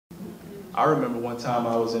I remember one time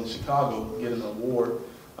I was in Chicago getting an award.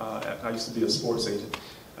 I used to be a sports agent,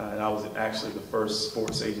 and I was actually the first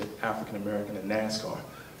sports agent African-American in NASCAR.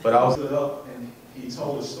 But I was stood up and he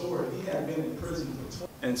told a story. He had been in prison for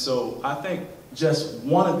 20. And so I think just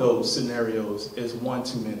one of those scenarios is one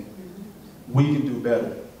too many. We can do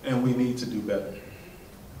better, and we need to do better.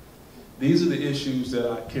 These are the issues that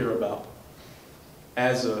I care about.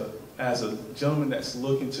 As a gentleman that's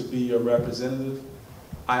looking to be your representative,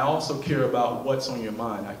 I also care about what's on your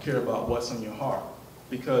mind. I care about what's on your heart,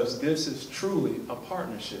 because this is truly a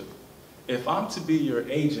partnership. If I'm to be your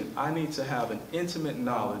agent, I need to have an intimate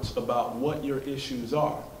knowledge about what your issues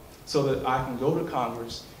are so that I can go to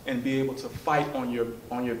Congress and be able to fight on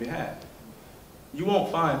your behalf. You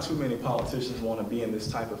won't find too many politicians want to be in this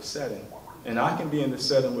type of setting. And I can be in this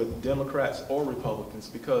setting with Democrats or Republicans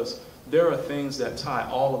because there are things that tie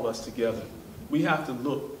all of us together. We have to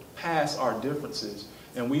look past our differences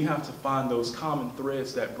and we have to find those common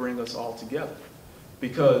threads that bring us all together.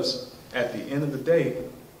 Because at the end of the day,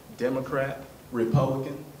 Democrat,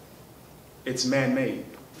 Republican, it's man-made.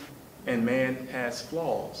 And man has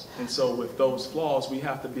flaws. And so with those flaws, we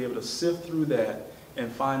have to be able to sift through that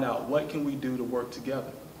and find out what can we do to work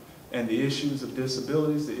together. And the issues of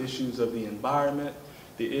disabilities, the issues of the environment,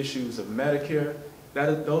 the issues of Medicare,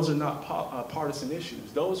 those are not partisan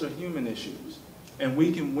issues. Those are human issues. And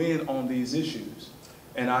we can win on these issues.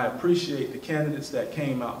 And I appreciate the candidates that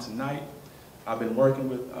came out tonight. I've been working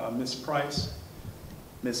with Ms. Price.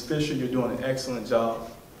 Ms. Fisher, you're doing an excellent job.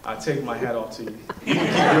 I take my hat off to you. You can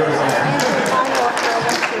keep yours on.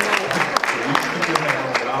 You can keep your hat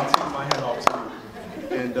on, but I'll take my hat off to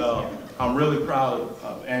you. And I'm really proud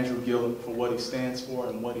of Andrew Gillum for what he stands for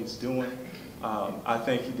and what he's doing. I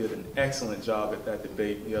think he did an excellent job at that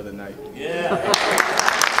debate the other night. Yeah.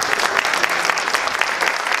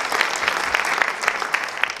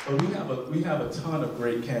 But we have a ton of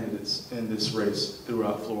great candidates in this race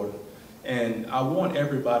throughout Florida. And I want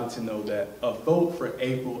everybody to know that a vote for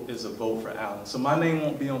April is a vote for Allen. So my name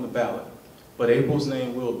won't be on the ballot, but April's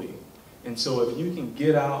name will be. And so if you can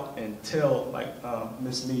get out and tell, like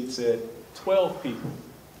Ms. Meade said, 12 people,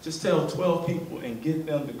 just tell 12 people and get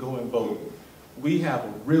them to go and vote, we have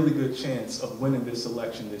a really good chance of winning this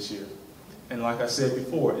election this year. And like I said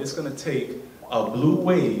before, it's going to take a blue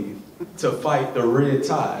wave to fight the red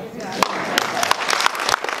tide.